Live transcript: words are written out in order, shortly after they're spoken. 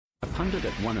A pundit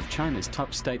at one of China's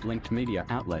top state-linked media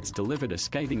outlets delivered a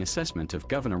scathing assessment of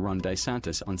Governor Ron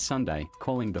DeSantis on Sunday,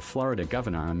 calling the Florida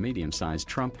governor a medium-sized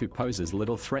Trump who poses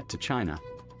little threat to China.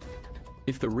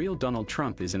 If the real Donald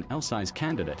Trump is an L-size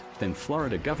candidate, then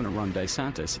Florida Governor Ron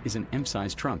DeSantis is an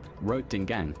M-size Trump, wrote Ding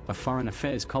Gang, a foreign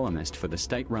affairs columnist for the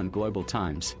state-run Global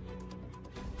Times.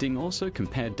 Ding also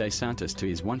compared DeSantis to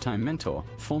his one-time mentor,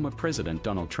 former President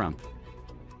Donald Trump.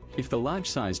 If the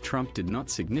large-sized Trump did not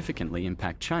significantly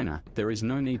impact China, there is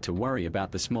no need to worry about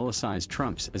the smaller-sized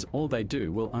Trumps, as all they do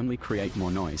will only create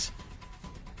more noise.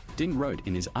 Ding wrote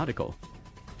in his article.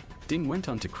 Ding went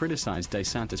on to criticize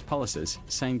DeSantis' policies,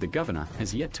 saying the governor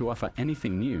has yet to offer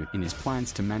anything new in his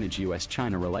plans to manage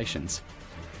U.S.-China relations.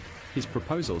 His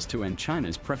proposals to end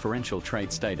China's preferential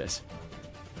trade status,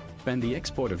 ban the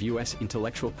export of U.S.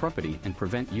 intellectual property and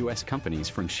prevent U.S. companies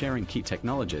from sharing key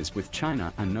technologies with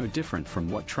China are no different from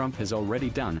what Trump has already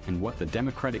done and what the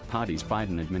Democratic Party's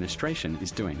Biden administration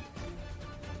is doing,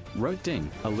 wrote Ding,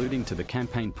 alluding to the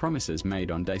campaign promises made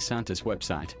on DeSantis'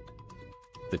 website.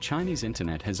 The Chinese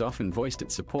internet has often voiced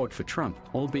its support for Trump,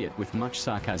 albeit with much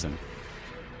sarcasm.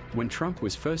 When Trump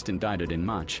was first indicted in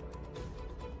March,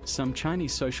 some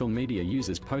Chinese social media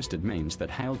users posted memes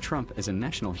that hailed Trump as a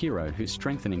national hero who's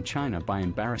strengthening China by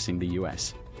embarrassing the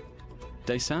US.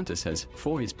 DeSantis has,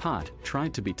 for his part,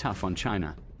 tried to be tough on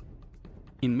China.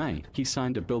 In May, he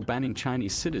signed a bill banning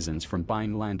Chinese citizens from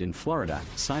buying land in Florida,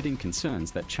 citing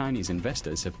concerns that Chinese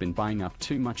investors have been buying up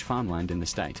too much farmland in the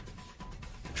state.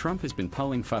 Trump has been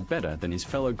polling far better than his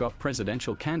fellow GOP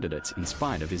presidential candidates in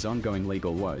spite of his ongoing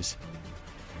legal woes.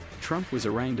 Trump was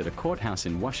arraigned at a courthouse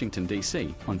in Washington,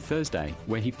 D.C. on Thursday,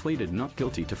 where he pleaded not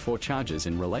guilty to 4 charges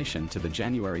in relation to the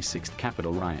January 6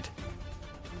 Capitol riot.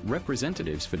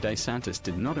 Representatives for DeSantis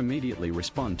did not immediately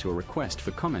respond to a request for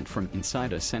comment from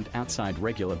insiders sent outside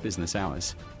regular business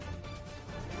hours.